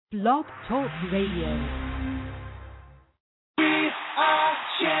Blog Talk Radio. We are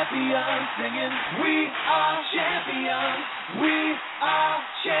champions, singing. We are champions. We are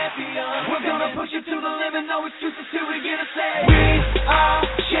champions. We're gonna push it to the limit, no excuses till we get a say. We are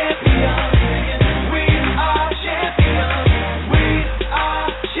champions, singing. We are champions. We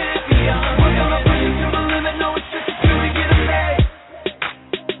are champions. We're gonna push it to the limit, no excuses till we get a say.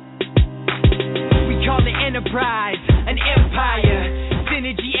 We call it enterprise, an empire.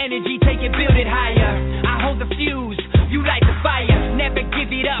 Synergy, energy, take it, build it higher. I hold the fuse, you light the fire. Never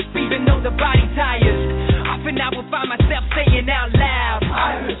give it up, even though the body tires. Often I will find myself saying out loud,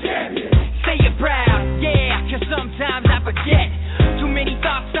 I'm a champion. Say it proud, yeah, cause sometimes I forget. Too many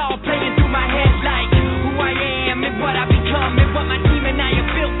thoughts all playing through my head, like who I am and what I become and what my team and I have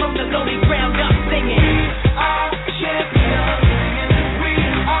built from the lowly ground up, singing. We are champions, singing. We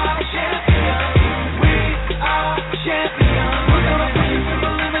are champions. We are champions. We're gonna push it to the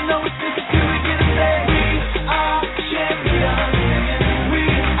limit, no excuses till we get a say. We are champions, singing. We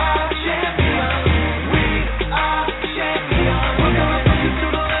are champions. We are champions. We're gonna push it to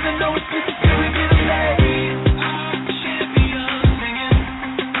the limit, no excuses till we get a say. We are champions, singing.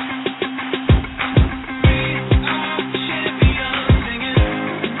 We are champions, singing.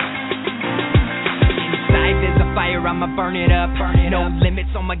 Inside there's a fire, I'ma burn it up. No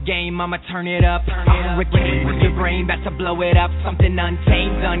limits on my game, I'ma turn it up. Hurricane with your brain, about to blow it up. Something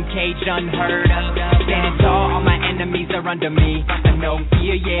untamed, uncaged, unheard of. Standing tall, all my enemies are under me. I know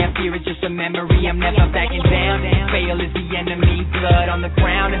fear, yeah, fear is just a memory. I'm never backing down. Fail is the enemy. Blood on the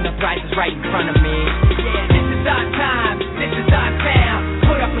ground and the prize is right in front of me. Yeah, this is our time, this is our town.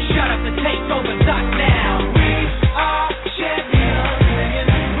 Put up or shut up, the take's over, start now. We are champions,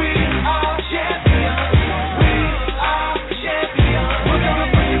 singing. We are champions. We are champions. We're gonna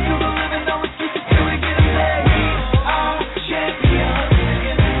push it to the limit, no excuses till we get a say. We are champions,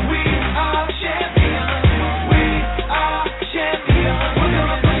 singing. We are champions. We are champions. We're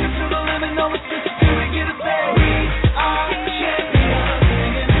gonna push it to the limit, no excuses till we get a say. We are champions,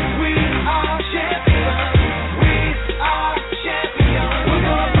 singing. We are champions. We are champions. We're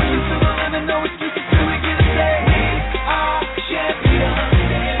gonna push it to the limit, no excuses till we get a say. We are champions,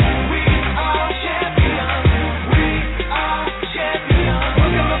 singing. We are champions. We are champions.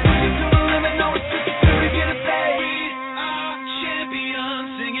 We're gonna push it to the limit, no excuses till we get a say. We are champions,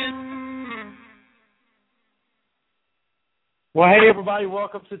 singing. Well, hey everybody,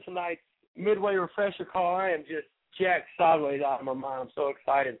 welcome to tonight's Midway Refresher call. I am just jacked sideways out of my mind. I'm so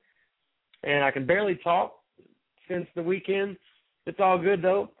excited. And I can barely talk since the weekend. It's all good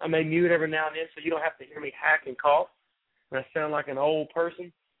though. I may mute every now and then so you don't have to hear me hack and cough. And I sound like an old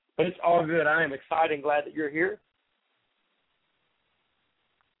person. But it's all good. I am excited and glad that you're here.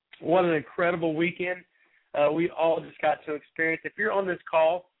 What an incredible weekend we all just got to experience. If you're on this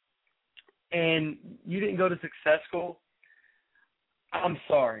call and you didn't go to Success School, I'm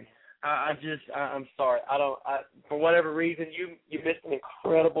sorry. I'm sorry. For whatever reason, you missed an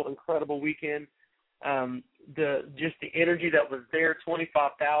incredible weekend. The energy that was there,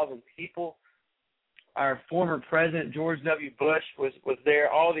 25,000 people. Our former president, George W. Bush, was there.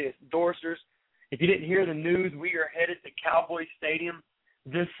 All the endorsers. If you didn't hear the news, we are headed to Cowboy Stadium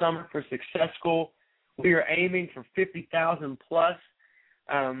this summer for Success School. We are aiming for 50,000 plus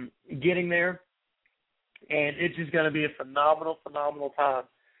getting there. And it's just going to be a phenomenal time.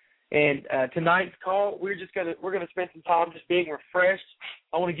 And tonight's call, we're gonna spend some time just being refreshed.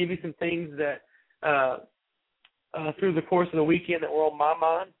 I want to give you some things that through the course of the weekend that were on my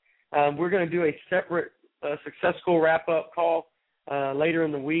mind. We're going to do a separate Success School wrap-up call later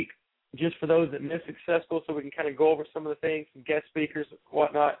in the week, just for those that missed Success School, so we can kind of go over some of the things, some guest speakers,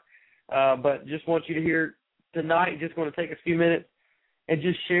 whatnot. But just want you to hear tonight. Just going to take a few minutes and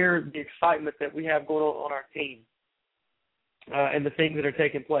just share the excitement that we have going on our team and the things that are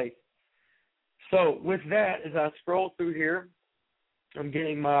taking place. So with that, as I scroll through here, I'm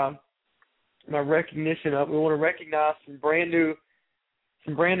getting my recognition up. We want to recognize some brand new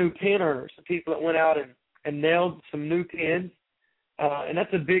pin earners, some people that went out and nailed some new pins, and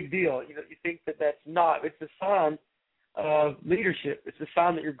that's a big deal. You know, you think that that's not. It's a sign of leadership. It's a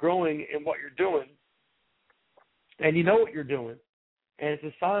sign that you're growing in what you're doing, and you know what you're doing. And it's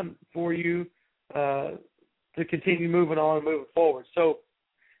a sign for you to continue moving on and moving forward. So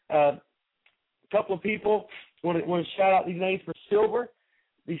a couple of people want to shout out these names for silver,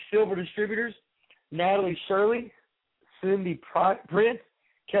 these silver distributors: Natalie Shirley, Cindy Prince,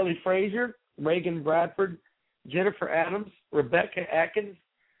 Kelly Frazier, Reagan Bradford, Jennifer Adams, Rebecca Atkins,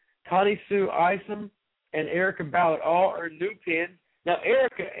 Connie Sue Isom, and Erica Ballard all earned new pins. Now,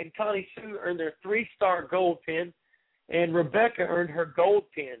 Erica and Connie Sue earned their 3-star gold pin, and Rebecca earned her gold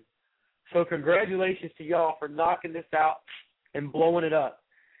pin. So congratulations to y'all for knocking this out and blowing it up.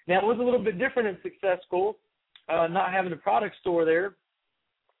 Now, it was a little bit different in Success School, not having a product store there,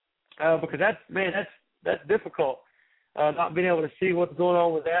 because that's difficult. Not being able to see what's going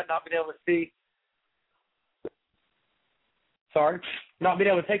on with that, not being able to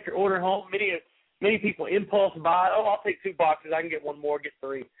take your order home. Many people impulse buy. Oh, I'll take 2 boxes. I can get one more, get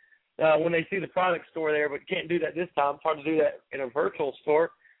 3. When they see the product store there, but you can't do that this time. It's hard to do that in a virtual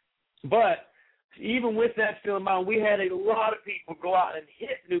store. But even with that still in mind, we had a lot of people go out and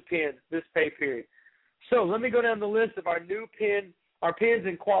hit new pins this pay period. So let me go down the list of our pins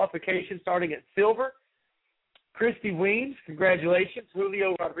in qualification starting at silver. Christy Weems, congratulations.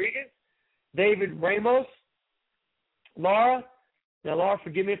 Julio Rodriguez, David Ramos, Laura. Now, Laura,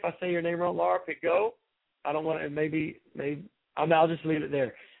 forgive me if I say your name wrong. Laura Pigot. I don't want to, maybe I'll just leave it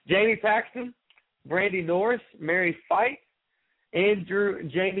there. Jamie Paxton, Brandy Norris, Mary Fight, Andrew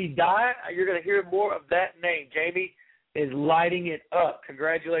and Jamie Dye. You're going to hear more of that name. Jamie is lighting it up.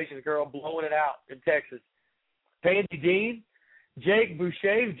 Congratulations, girl, blowing it out in Texas. Pansy Dean, Jake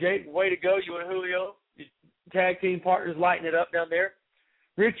Boucher. Jake, way to go. You and Julio, tag team partners, lighting it up down there.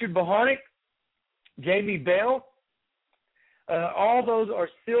 Richard Bohonic, Jamie Bell. All those are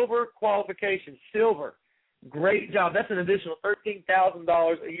silver qualifications. Silver. Great job. That's an additional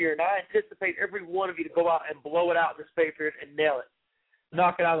 $13,000 a year. And I anticipate every one of you to go out and blow it out this pay period and nail it.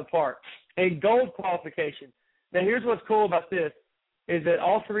 Knock it out of the park. A gold qualification. Now, here's what's cool about this, is that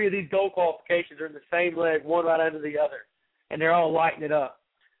all 3 of these gold qualifications are in the same leg, one right under the other. And they're all lighting it up.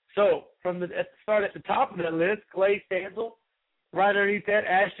 So, start at the top of that list, Clay Stansel. Right underneath that,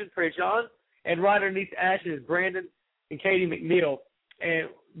 Ashton Prejean. And right underneath Ashton is Brandon and Katie McNeil. And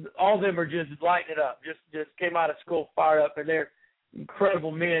all of them are just lighting it up, just came out of school fired up, and they're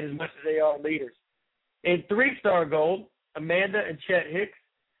incredible men as much as they are leaders. In 3-star gold, Amanda and Chet Hicks,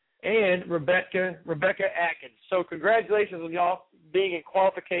 and Rebecca Atkins. So congratulations on y'all being in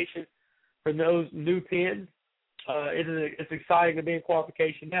qualification for those new pins. It's exciting to be in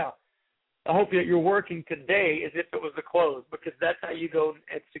qualification now. I hope that you're working today as if it was the close, because that's how you go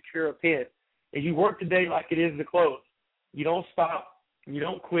and secure a pin. If you work today like it is the close, you don't stop. You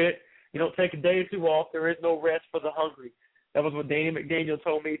don't quit. You don't take a day or 2 off. There is no rest for the hungry. That was what Danny McDaniel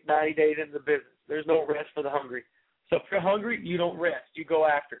told me 90 days into the business. There's no rest for the hungry. So if you're hungry, you don't rest. You go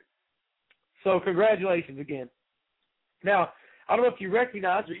after it. So congratulations again. Now, I don't know if you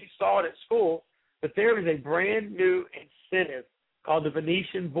recognize or you saw it at school, but there is a brand new incentive called the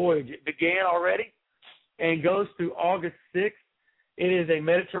Venetian Voyage. It began already and goes through August 6th. It is a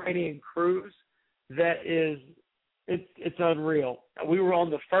Mediterranean cruise that is it's unreal. We were on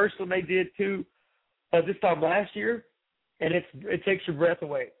the first one they did too this time last year, and it takes your breath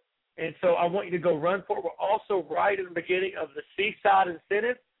away. And so I want you to go run for it. We're also right in the beginning of the Seaside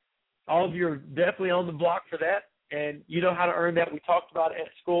Incentive. All of you are definitely on the block for that, and you know how to earn that. We talked about it at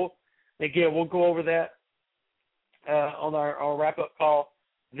school. Again, we'll go over that on our wrap-up call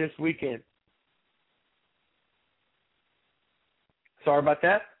this weekend. Sorry about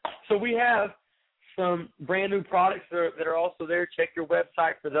that. So we have some brand new products that are also there. Check your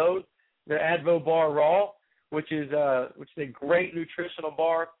website for those. The Advo Bar Raw, which is a great nutritional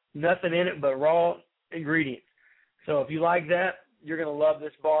bar. Nothing in it but raw ingredients. So if you like that, you're going to love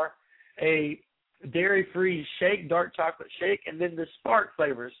this bar. A dairy-free shake, dark chocolate shake, and then the spark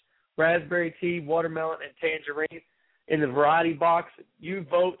flavors, raspberry tea, watermelon, and tangerine in the variety box. You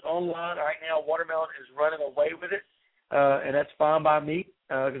vote online right now. Watermelon is running away with it, and that's fine by me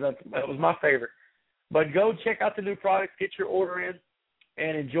because that was my favorite. But go check out the new products, get your order in,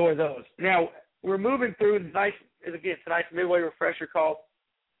 and enjoy those. Now, we're moving through tonight's Midway Refresher call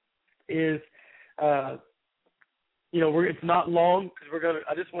is, it's not long because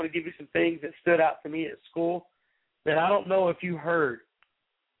I just want to give you some things that stood out to me at school that I don't know if you heard.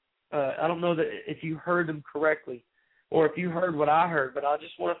 I don't know that if you heard them correctly or if you heard what I heard, but I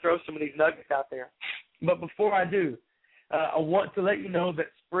just want to throw some of these nuggets out there. But before I do, I want to let you know that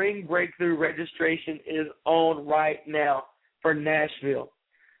Spring Breakthrough registration is on right now for Nashville.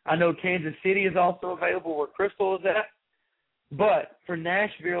 I know Kansas City is also available where Crystal is at, but for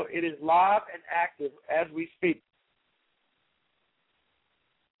Nashville, it is live and active as we speak.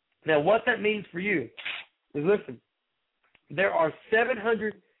 Now, what that means for you is, listen, there are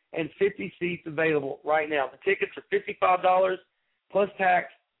 750 seats available right now. The tickets are $55 plus tax.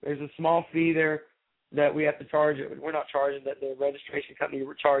 There's a small fee there that we have to charge. We're not charging, that the registration company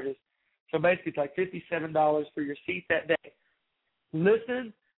charges. So basically, it's like $57 for your seat that day.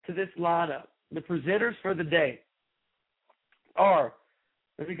 Listen to this lineup. The presenters for the day are,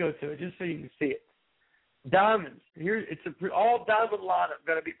 let me go to it just so you can see it. Diamonds. It's all diamond lineup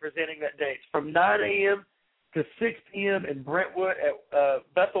going to be presenting that day. It's from 9 a.m. to 6 p.m. in Brentwood at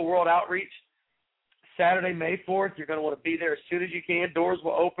Bethel World Outreach. Saturday, May 4th. You're going to want to be there as soon as you can. Doors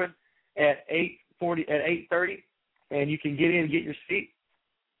will open at 8:30, and you can get in and get your seat.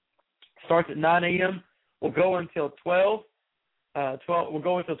 Starts at 9 a.m. We'll go until 12. We'll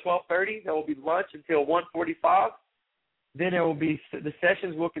go until 12:30. There will be lunch until 1:45. Then there will be the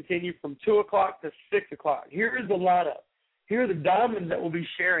sessions will continue from 2 o'clock to 6 o'clock. Here is the lineup. Here are the diamonds that will be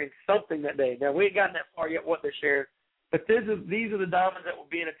sharing something that day. Now, we ain't gotten that far yet what they're sharing, but these are the diamonds that will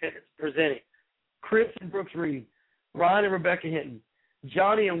be in attendance presenting. Chris and Brooks Reed, Ryan and Rebecca Hinton,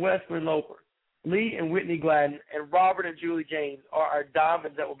 Johnny and Wesley Loper, Lee and Whitney Gladden, and Robert and Julie James are our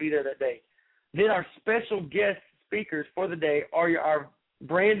diamonds that will be there that day. Then our special guest speakers for the day are our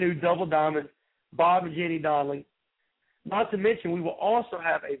brand new double diamonds, Bob and Jenny Donnelly. Not to mention, we will also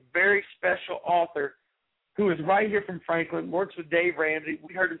have a very special author who is right here from Franklin, works with Dave Ramsey.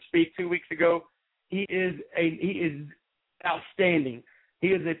 We heard him speak 2 weeks ago. He is outstanding. He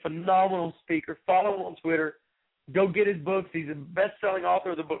is a phenomenal speaker. Follow him on Twitter. Go get his books. He's a best-selling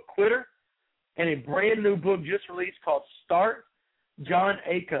author of the book Quitter and a brand new book just released called Start. John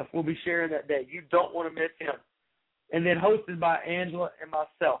Acuff will be sharing that day. You don't want to miss him. And then hosted by Angela and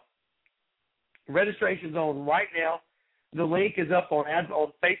myself. Registration's on right now. The link is up on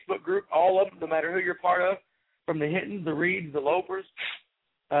Facebook group, all of them, no matter who you're part of, from the Hintons, the Reeds, the Lopers,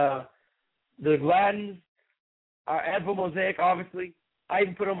 the Gladdens, our Advil Mosaic, obviously. I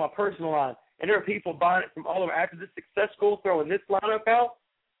even put it on my personal line. And there are people buying it from all over. After this success school, throwing this lineup out,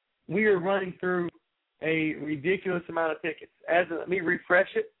 we are running through a ridiculous amount of tickets. Let me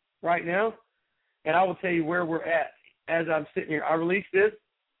refresh it right now, and I will tell you where we're at as I'm sitting here. I released this.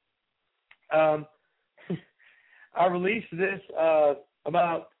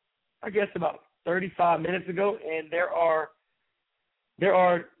 About 35 minutes ago, and there are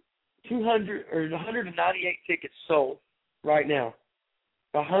 198 tickets sold right now.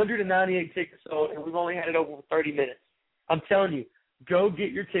 198 tickets sold, and we've only had it over 30 minutes. I'm telling you, go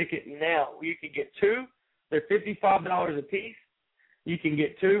get your ticket now. You can get two. They're $55 a piece. You can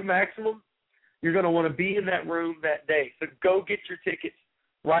get two maximum. You're going to want to be in that room that day. So go get your tickets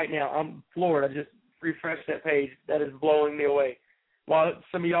right now. I'm floored. I just refreshed that page. That is blowing me away. While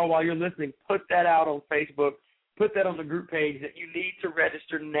you're listening, put that out on Facebook. Put that on the group page that you need to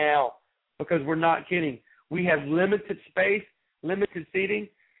register now, because we're not kidding. We have limited space, limited seating,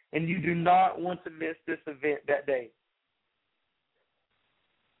 and you do not want to miss this event that day.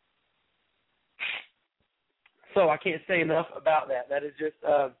 So I can't say enough about that. That is just,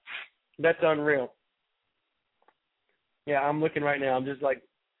 that's unreal. Yeah, I'm looking right now. I'm just like,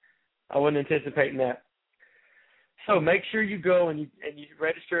 I wasn't anticipating that. So make sure you go and you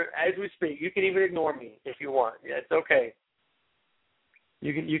register as we speak. You can even ignore me if you want. Yeah, it's okay.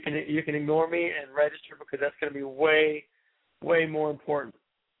 You can ignore me and register, because that's going to be way, way more important.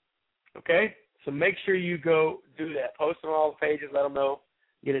 Okay? So make sure you go do that. Post on all the pages. Let them know.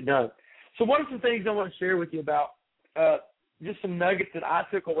 Get it done. So one of the things I want to share with you about, just some nuggets that I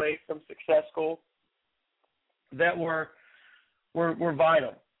took away from Success School that were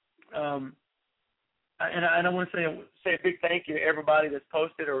vital. And I want to say a big thank you to everybody that's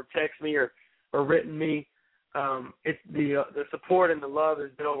posted or texted me or written me. It's the support and the love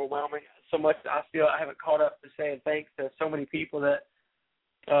has been overwhelming. So much that I feel I haven't caught up to saying thanks to so many people that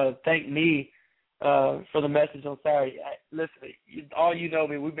thank me for the message on Saturday. Listen, all you know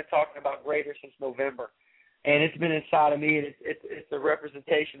me, we've been talking about greater since November, and it's been inside of me, and it's a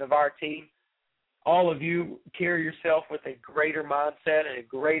representation of our team. All of you carry yourself with a greater mindset and a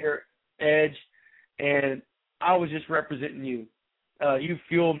greater edge, and I was just representing you. You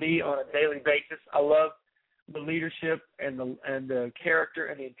fuel me on a daily basis. I love the leadership and the character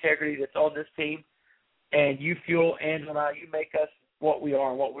and the integrity that's on this team, and you fuel Angela and I. You make us what we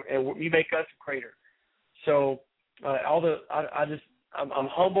are, and you make us greater. So I'm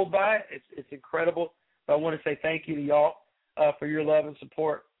humbled by it. It's incredible. But I want to say thank you to y'all for your love and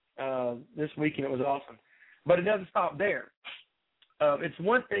support this weekend. It was awesome. But it doesn't stop there. It's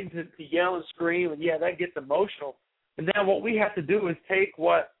one thing to yell and scream, and, yeah, that gets emotional. And now what we have to do is take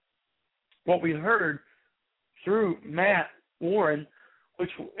what we heard through Matt Warren,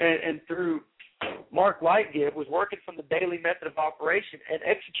 and through Mark Lightgive, was working from the daily method of operation and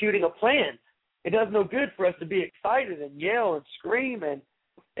executing a plan. It does no good for us to be excited and yell and scream and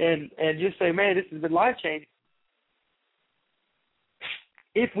just say, man, this has been life-changing,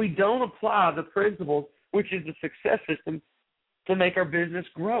 if we don't apply the principles, which is the success system, to make our business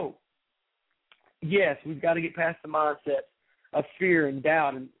grow. Yes, we've got to get past the mindset of fear and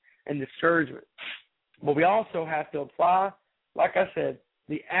doubt and discouragement. But we also have to apply, like I said,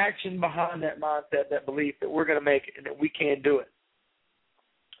 the action behind that mindset, that belief that we're going to make it and that we can do it.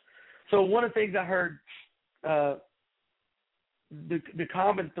 So one of the things I heard, the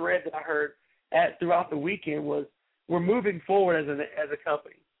common thread that I heard throughout the weekend was we're moving forward as a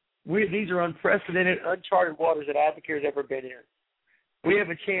company. These are unprecedented, uncharted waters that Advocare has ever been in. We have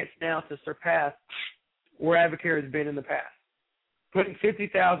a chance now to surpass where Advocare has been in the past. Putting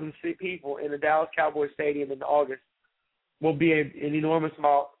 50,000 people in the Dallas Cowboys Stadium in August will be an enormous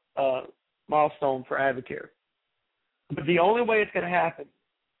milestone for Advocare. But the only way it's going to happen,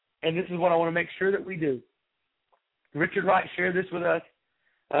 and this is what I want to make sure that we do, Richard Wright shared this with us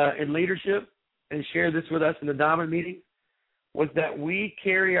in leadership and shared this with us in the Diamond meeting, was that we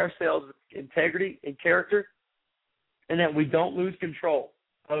carry ourselves with integrity and character and that we don't lose control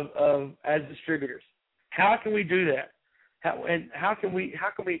of as distributors. How can we do that? How can we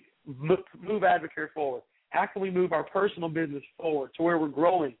move Advocare forward? How can we move our personal business forward to where we're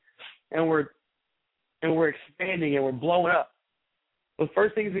growing and we're expanding and we're blowing up? The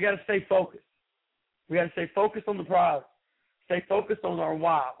first thing is we got to stay focused. We got to stay focused on the prize. Stay focused on our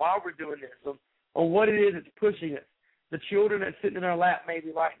why we're doing this, on what it is that's pushing us. The children that's sitting in our lap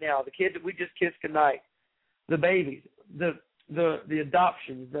maybe right now, the kids that we just kissed goodnight, the babies, the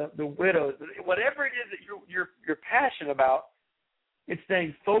adoptions, the widows, whatever it is that you're passionate about, it's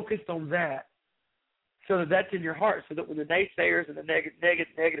staying focused on that, so that that's in your heart, so that when the naysayers and the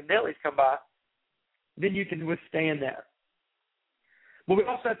negative Nellies come by, then you can withstand that. But we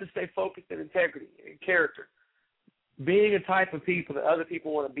also have to stay focused in integrity and character, being a type of people that other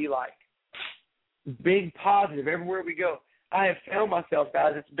people want to be like, being positive everywhere we go. I have found myself,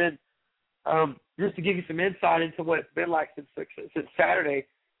 guys, it's been just to give you some insight into what it's been like since Saturday,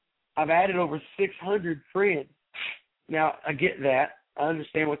 I've added over 600 friends. Now, I get that. I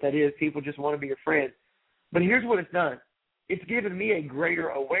understand what that is. People just want to be your friend. But here's what it's done. It's given me a greater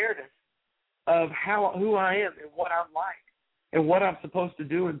awareness of who I am and what I'm like and what I'm supposed to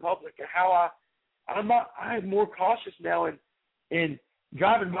do in public and how I'm more cautious now in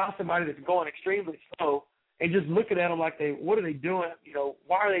driving by somebody that's going extremely slow and just looking at them like what are they doing? You know,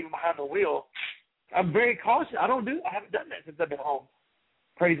 why are they behind the wheel? I'm very cautious. I haven't done that since I've been home.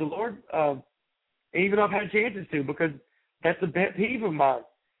 Praise the Lord. Even though I've had chances to, because that's a pet peeve of mine.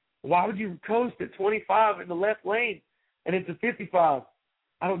 Why would you coast at 25 in the left lane and it's a 55?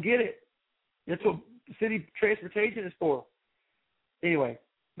 I don't get it. That's what city transportation is for. Anyway,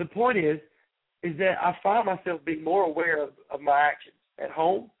 the point is that I find myself being more aware of my actions. At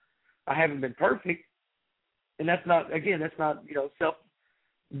home, I haven't been perfect, and that's not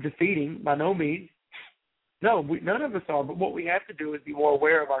self-defeating by no means. No, none of us are, but what we have to do is be more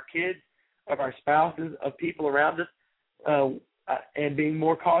aware of our kids, of our spouses, of people around us, and being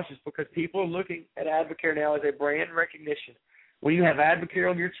more cautious, because people are looking at Advocare now as a brand recognition. When you have Advocare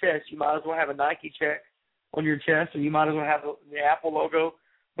on your chest, you might as well have a Nike check on your chest, or you might as well have the Apple logo,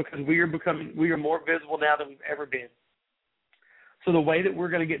 because we are more visible now than we've ever been. So the way that we're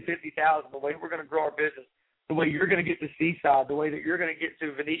going to get 50,000, the way we're going to grow our business, the way you're going to get to Seaside, the way that you're going to get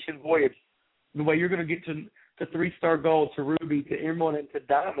to Venetian Voyage, the way you're going to get to 3-star Gold, to Ruby, to Emerald, and to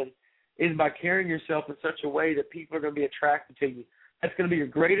Diamond, is by carrying yourself in such a way that people are going to be attracted to you. That's going to be your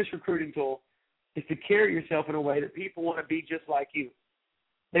greatest recruiting tool, is to carry yourself in a way that people want to be just like you.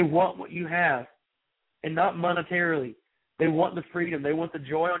 They want what you have, and not monetarily. They want the freedom. They want the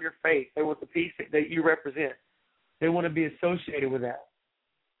joy on your face. They want the peace that you represent. They want to be associated with that.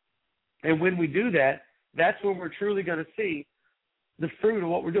 And when we do that, that's when we're truly going to see the fruit of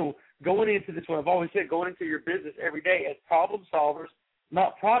what we're doing. Going into this, what I've always said, going into your business every day as problem solvers,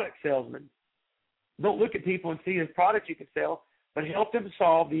 not product salesmen. Don't look at people and see as products you can sell, but help them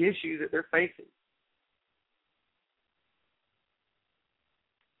solve the issues that they're facing.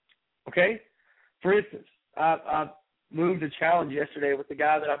 Okay? For instance, I moved a challenge yesterday with the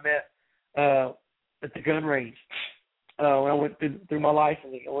guy that I met at the gun range. When I went through my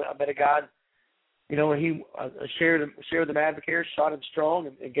licensing, I met a guy, and he shared with him Advocare, shot him strong,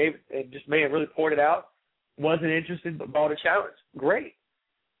 and gave it, and just really poured it out. Wasn't interested, but bought a challenge. Great.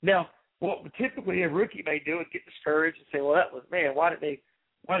 Now, what typically a rookie may do is get discouraged and say, "Well, why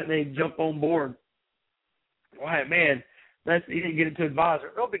didn't they jump on board? Why, man, he didn't get into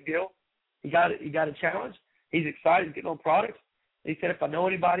advisor. No big deal. He got a challenge. He's excited to get on products. He said, if I know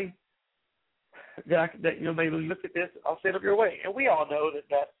anybody that maybe look at this, I'll send them your way." And we all know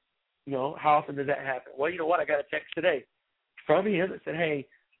that how often does that happen? Well, you know what? I got a text today from him that said, "Hey,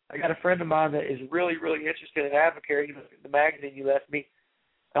 I got a friend of mine that is really, really interested in Advocare. The magazine you left me,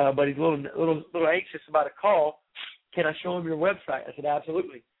 but he's a little anxious about a call. Can I show him your website?" I said,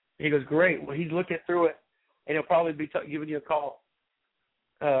 "Absolutely." And he goes, great. Well, he's looking through it, and he'll probably be giving you a call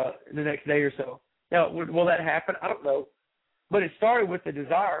the next day or so. Now, will that happen? I don't know. But it started with the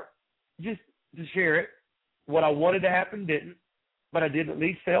desire just to share it. What I wanted to happen didn't, but I did at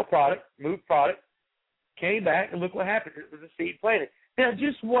least sell product, move product, came back, and look what happened. It was a seed planted. Now,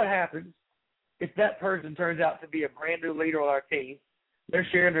 just what happens if that person turns out to be a brand new leader on our team? They're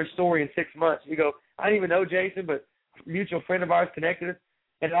sharing their story in 6 months. You go, I didn't even know Jason, but a mutual friend of ours connected us.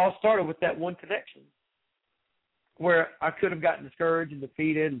 And it all started with that one connection where I could have gotten discouraged and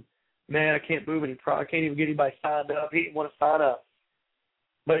defeated. And, man, I can't move any product. I can't even get anybody signed up. He didn't want to sign up.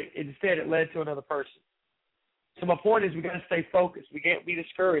 But instead it led to another person. So my point is we got to stay focused. We can't be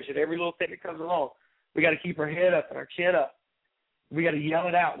discouraged at every little thing that comes along. We got to keep our head up and our chin up. We got to yell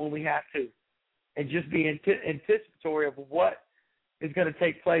it out when we have to and just be anticipatory of what is going to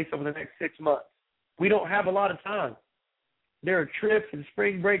take place over the next 6 months. We don't have a lot of time. There are trips and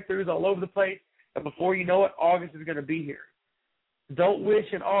spring breakthroughs all over the place, and before you know it, August is going to be here. Don't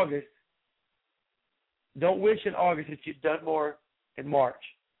wish in August that you'd done more in March.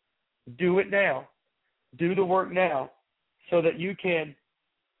 Do it now. Do the work now so that you can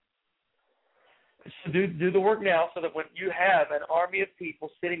do the work now so that when you have an army of people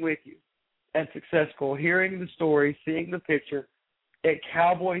sitting with you and successful, hearing the story, seeing the picture at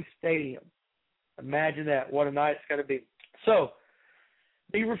Cowboy Stadium. Imagine that. What a night it's going to be. So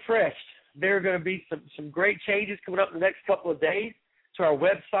be refreshed. There are going to be some great changes coming up in the next couple of days to our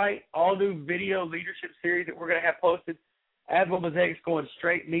website, all new video leadership series that we're going to have posted. Admiral Mosaic's going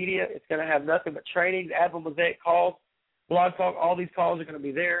straight media. It's going to have nothing but trainings, Admiral Mosaic calls, blog talk. All these calls are going to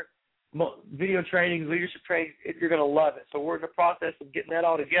be there. Video trainings, leadership trainings. You're going to love it. So we're in the process of getting that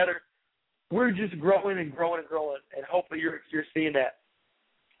all together. We're just growing and growing and growing, and hopefully you're seeing that.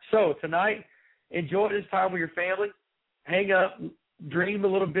 So tonight, enjoy this time with your family. Hang up, dream a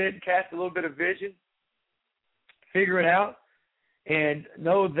little bit, cast a little bit of vision, figure it out, and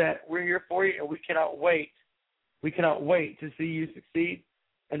know that we're here for you, and we cannot wait. We cannot wait to see you succeed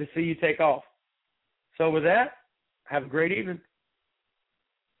and to see you take off. So with that, have a great evening.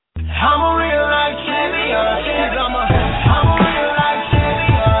 I'm a real life champion.